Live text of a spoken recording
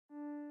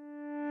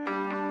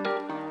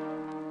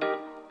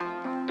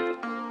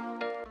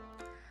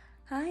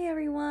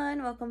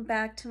welcome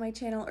back to my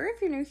channel, or if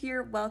you're new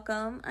here,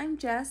 welcome. I'm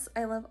Jess.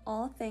 I love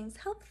all things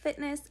health,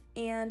 fitness,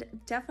 and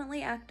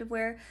definitely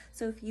activewear.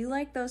 So if you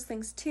like those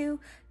things too,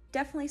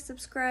 definitely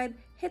subscribe,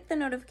 hit the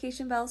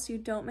notification bell so you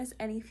don't miss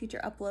any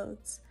future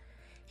uploads.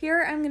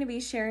 Here I'm going to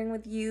be sharing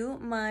with you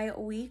my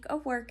week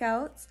of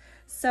workouts.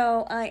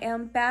 So I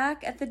am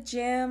back at the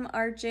gym.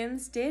 Our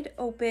gyms did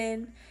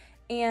open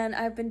and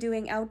I've been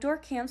doing outdoor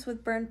camps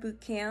with Burn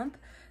Bootcamp.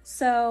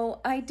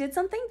 So I did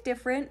something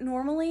different.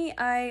 Normally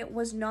I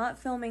was not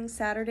filming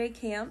Saturday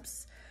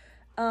camps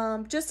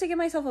just to give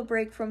myself a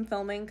break from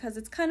filming because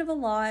it's kind of a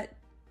lot.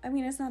 I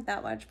mean, it's not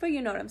that much, but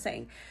you know what I'm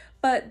saying.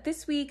 But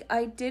this week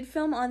I did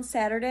film on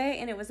Saturday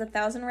and it was a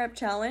 1,000 rep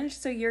challenge.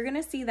 So you're going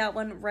to see that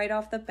one right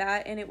off the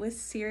bat and it was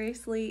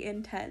seriously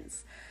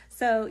intense.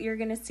 So you're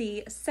going to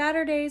see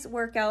Saturday's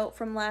workout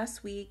from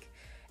last week.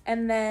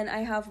 And then I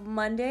have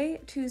Monday,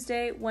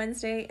 Tuesday,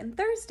 Wednesday, and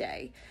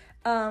Thursday.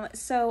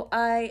 So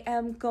I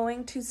am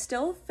going to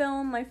still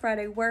film my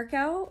Friday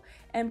workout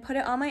and put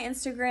it on my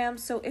Instagram.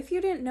 So if you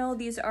didn't know,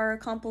 these are a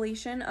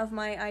compilation of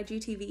my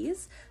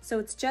IGTVs. So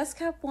it's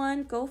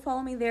JessCap1. Go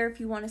follow me there if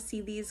you want to see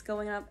these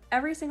going up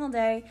every single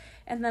day.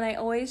 And then I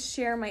always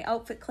share my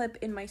outfit clip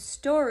in my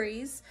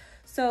stories.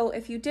 So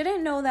if you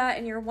didn't know that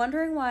and you're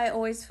wondering why I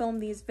always film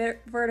these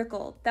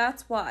vertical,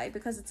 that's why,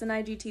 because it's an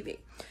IGTV.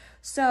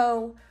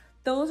 So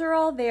those are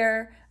all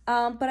there,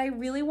 but I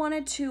really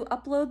wanted to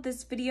upload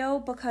this video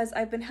because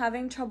I've been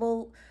having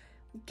trouble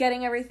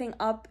getting everything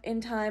up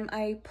in time.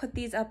 I put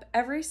these up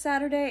every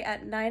Saturday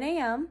at 9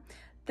 a.m.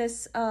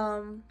 This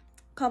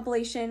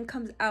compilation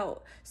comes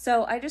out.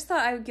 So I just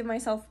thought I would give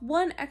myself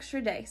one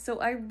extra day. So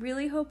I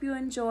really hope you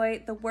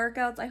enjoy the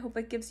workouts. I hope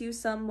it gives you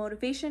some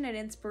motivation and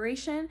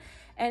inspiration.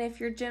 And if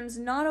your gym's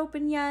not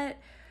open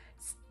yet,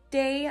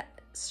 stay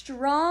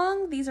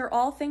strong. These are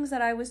all things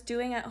that I was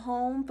doing at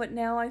home, but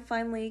now I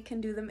finally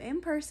can do them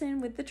in person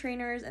with the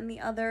trainers and the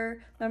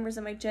other members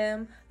of my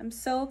gym. I'm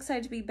so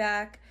excited to be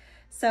back,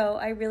 so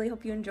I really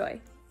hope you enjoy.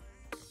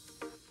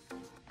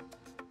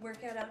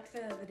 Workout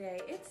outfit of the day.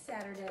 It's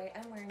Saturday.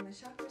 I'm wearing the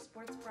Shopper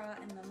sports bra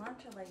and the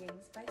Mantra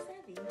leggings by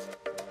Savvi.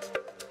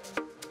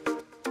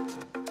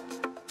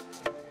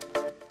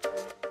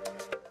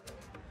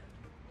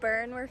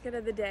 Burn workout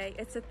of the day.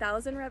 It's a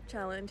 1,000 rep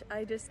challenge.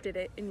 I just did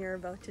it and you're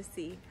about to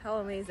see how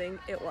amazing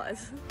it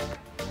was.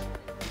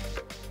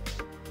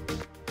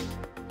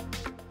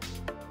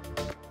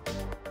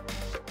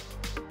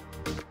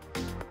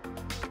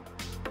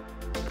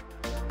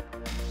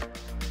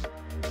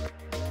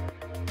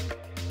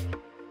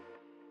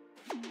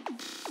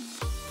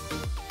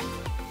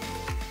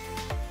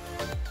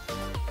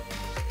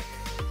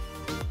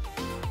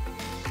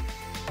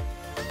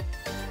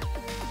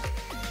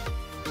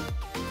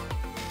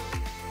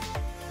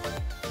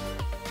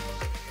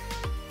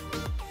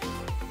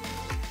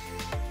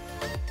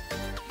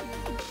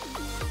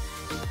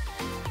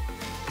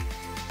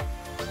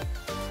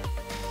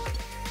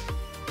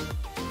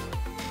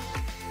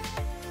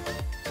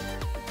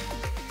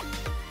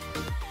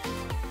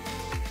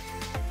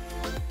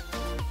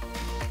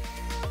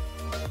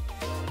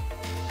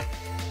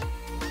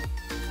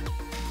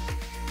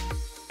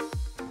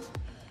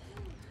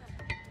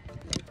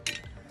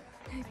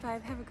 High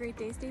five, have a great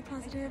day, stay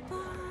positive, bye.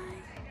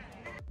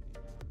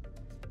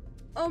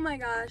 Oh my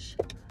gosh,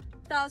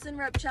 1,000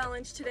 rep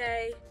challenge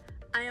today.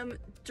 I am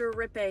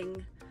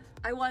dripping.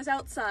 I was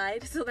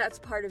outside, so that's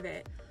part of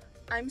it.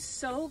 I'm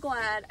so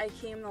glad I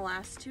came the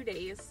last 2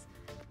 days.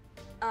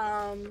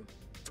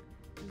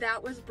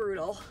 That was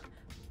brutal,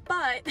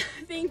 but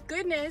thank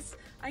goodness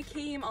I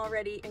came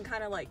already and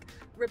kind of like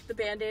ripped the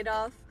band-aid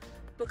off,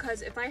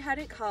 because if I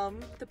hadn't come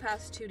the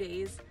past 2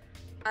 days,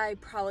 I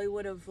probably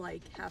would have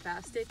like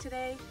half-assed it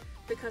today,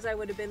 because I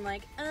would have been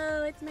like,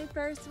 oh, it's my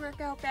first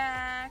workout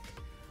back.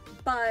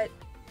 But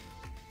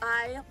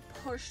I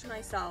pushed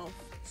myself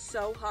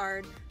so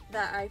hard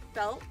that I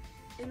felt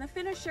in the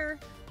finisher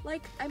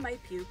like I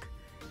might puke.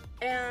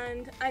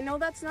 And I know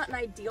that's not an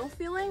ideal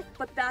feeling,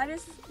 but that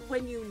is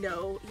when you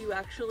know you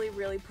actually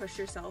really push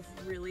yourself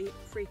really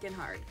freaking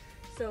hard.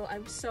 So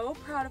I'm so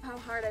proud of how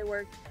hard I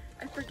worked.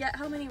 I forget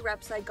how many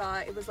reps I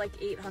got. It was like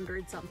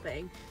 800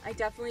 something. I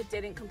definitely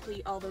didn't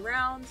complete all the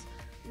rounds.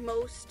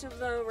 Most of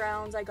the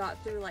rounds I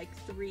got through like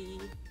 3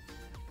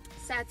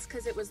 sets,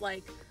 because it was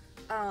like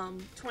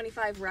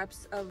 25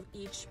 reps of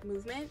each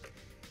movement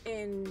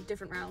in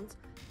different rounds.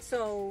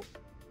 So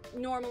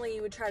normally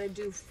you would try to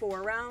do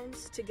 4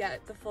 rounds to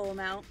get the full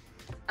amount.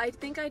 I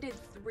think I did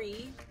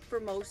 3 for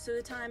most of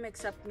the time,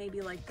 except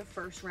maybe like the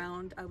first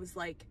round I was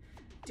like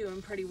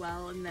doing pretty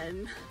well, and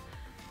then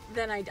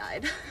I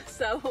died.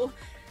 So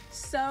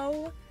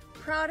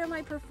proud of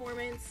my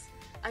performance.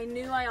 I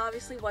knew I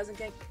obviously wasn't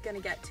gonna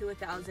get to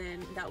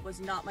 1,000. That was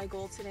not my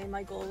goal today.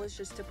 My goal was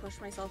just to push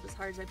myself as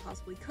hard as I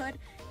possibly could,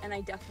 and I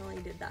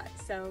definitely did that.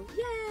 So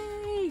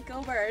yay,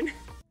 go Burn.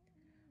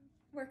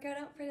 Workout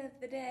outfit of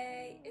the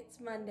day. It's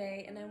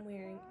Monday and I'm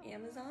wearing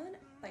Amazon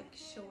bike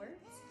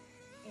shorts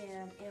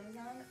and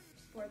Amazon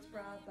sports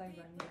bra by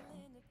Run.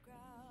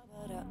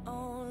 But I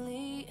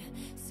only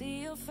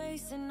see your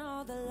face in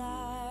all the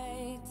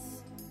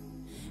lights.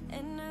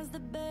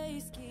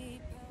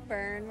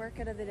 Burn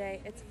workout of the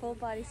day. It's full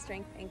body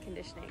strength and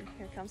conditioning.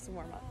 Here comes some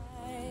warm up.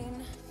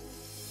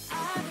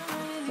 I don't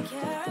really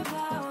care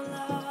about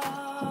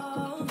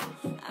love.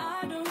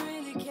 I don't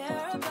really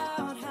care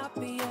about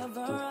happy ever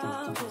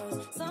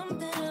after.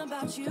 Something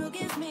about you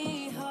gives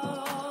me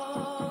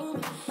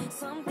hope.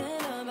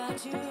 Something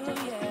about you,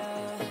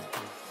 yeah.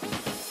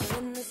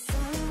 When the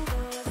sun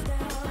goes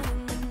down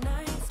and the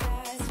night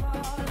sky's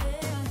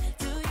falling,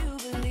 do you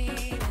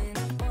believe in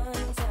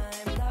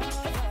one-time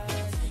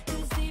lovers?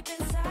 'Cause deep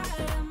inside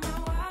of my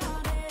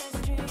wildest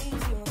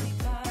dreams, you'll be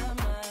by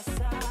my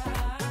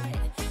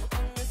side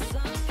when the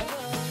sun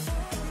goes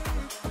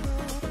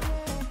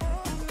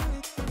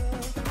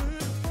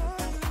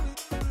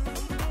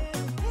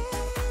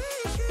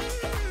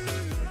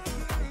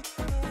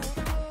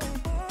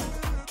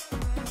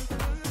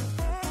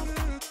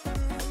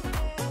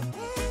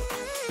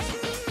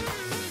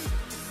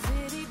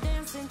city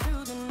dancing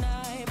through the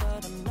night,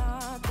 but I'm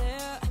not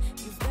there.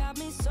 You've got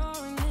me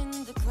soaring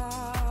in the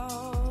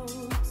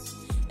clouds,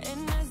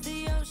 and as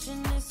the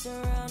ocean is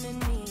surrounding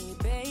me,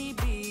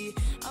 baby,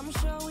 I'm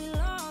sure we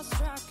lost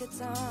track of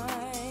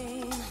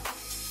time.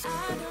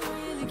 I don't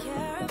really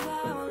care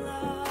about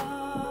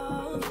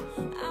love.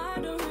 I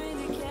don't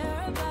really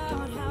care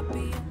about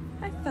happy.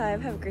 High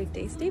five. Have a great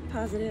day. Stay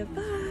positive.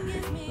 Bye.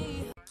 Give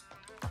me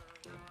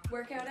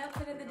Workout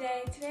outfit of the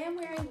day. Today I'm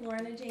wearing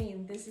Lorna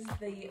Jane. This is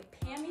the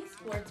Pammy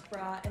sports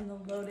bra and the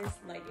Lotus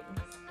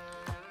leggings.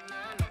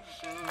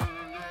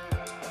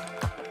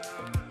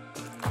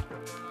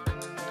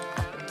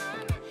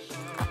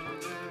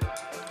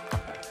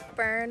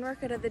 Burn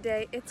workout of the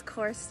day. It's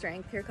core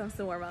strength. Here comes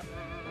the warm up.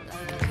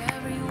 like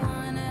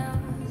everyone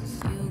else.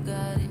 You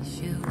got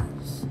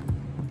issues.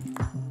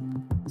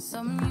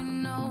 Some you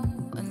know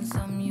and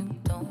some you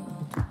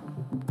don't.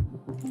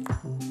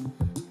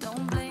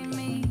 Don't blame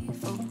me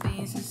for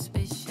being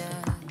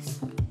suspicious,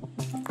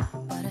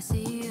 but I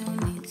see you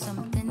need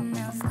something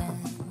else than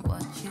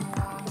what you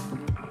want.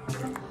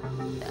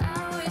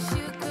 I wish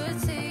you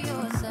could see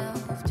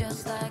yourself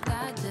just like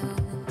I do.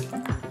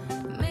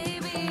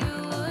 Maybe you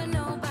would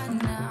know by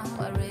now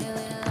I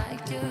really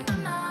liked you.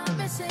 I'm not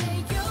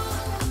missing you.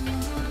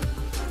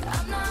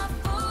 I'm not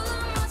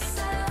fooling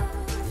myself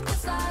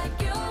just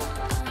like you.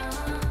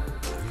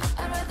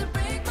 I'd rather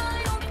break my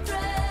own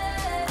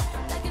thread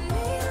like a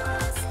needle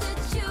and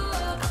stitch you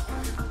up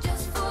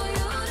just for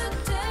you to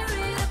tear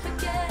it up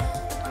again.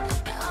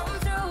 Now I'm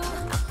through.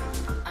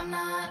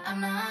 I'm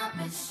not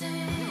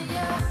missing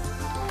you.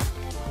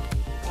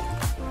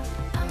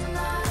 I'm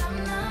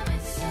not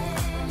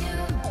missing you.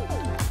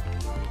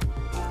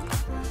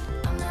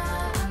 I'm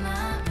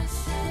not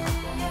missing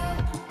you.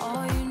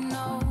 All you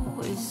know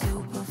is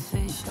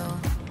superficial.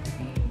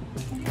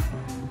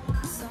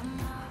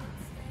 Somehow.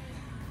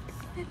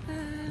 High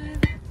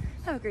five.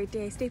 Have a great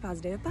day. Stay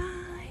positive. Bye.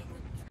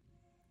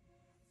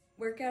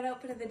 Workout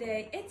outfit of the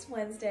day. It's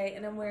Wednesday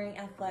and I'm wearing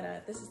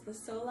Athleta. This is the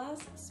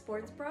Solas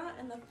sports bra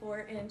and the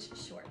 4-inch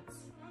shorts.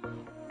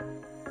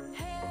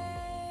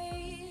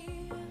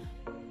 Hey,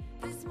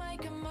 this might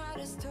come out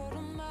as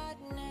total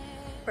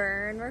madness.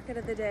 Burn workout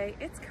of the day.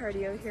 It's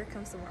cardio. Here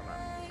comes some warm up.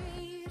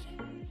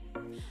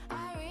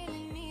 I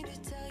really need to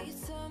tell you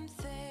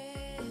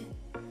something,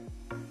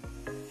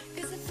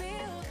 'cause I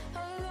feel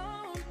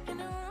alone in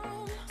a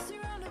room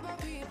surrounded by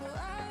people.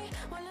 I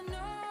wanna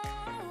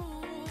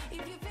know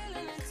if you're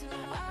feeling it too.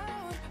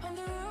 Out on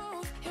the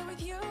roof, here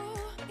with you,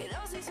 it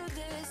all seems so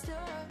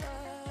distant.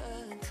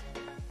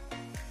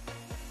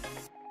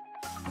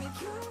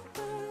 With you,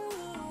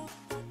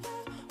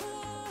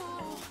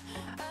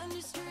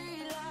 under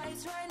street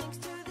lights right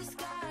next to the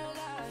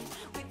skyline.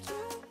 With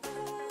you,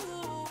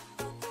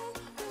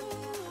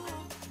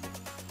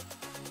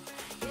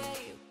 yeah.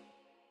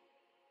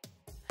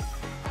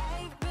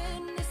 I've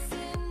been a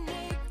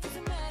cynic for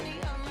so many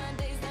of my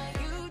days. Now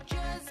you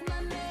just my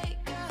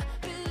makeup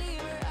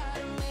believer out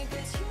of me,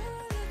 'cause you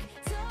look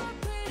so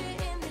pretty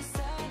in the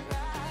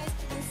sunrise,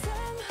 and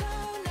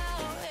somehow now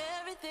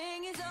everything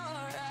is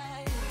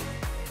alright.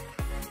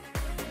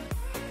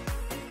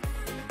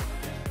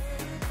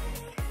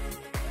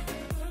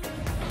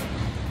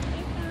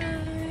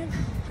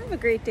 Have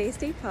a great day.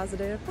 Stay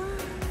positive.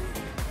 Bye.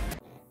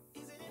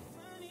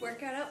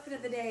 Workout outfit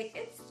of the day.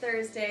 It's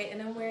Thursday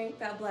and I'm wearing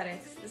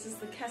Fabletics. This is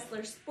the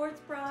Kessler sports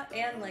bra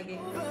and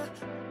leggings.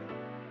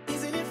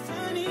 Isn't it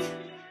funny?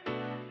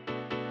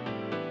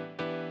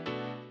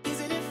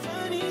 Isn't it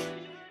funny?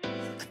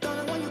 I thought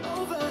I won you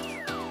over.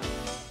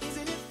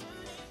 Isn't it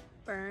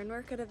Burn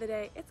workout of the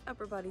day. It's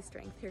upper body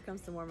strength. Here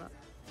comes some warm up.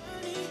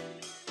 funny?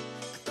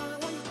 I thought I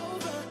won you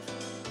over.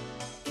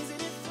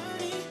 Isn't it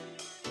funny?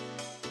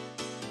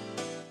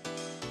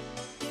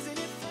 Isn't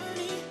it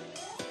funny?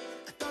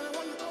 I thought I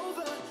won you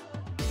over.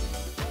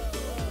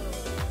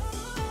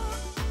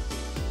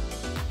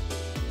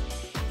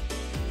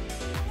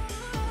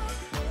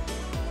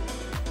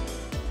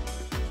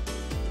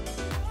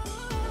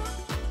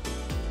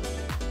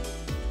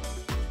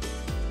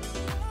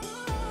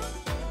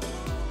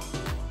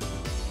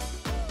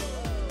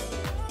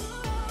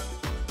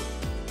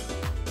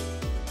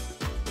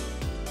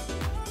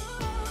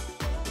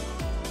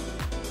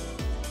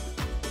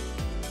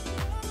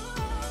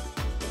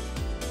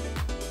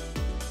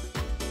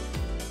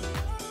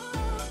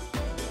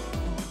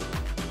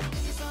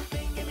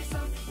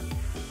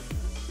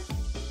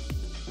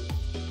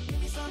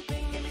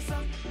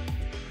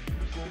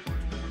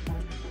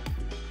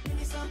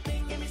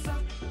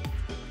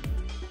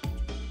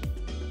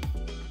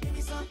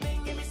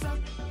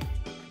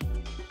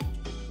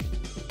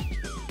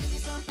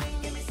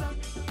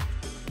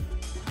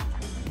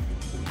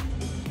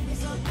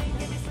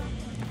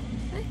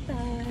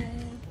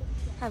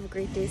 Have a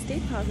great day.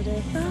 Stay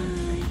positive.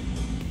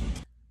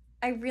 Bye.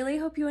 I really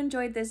hope you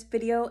enjoyed this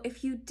video.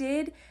 If you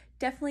did,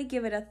 definitely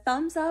give it a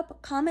thumbs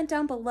up. Comment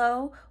down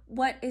below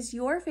what is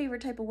your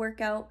favorite type of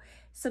workout.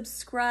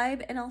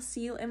 Subscribe, and I'll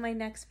see you in my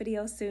next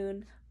video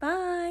soon.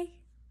 Bye.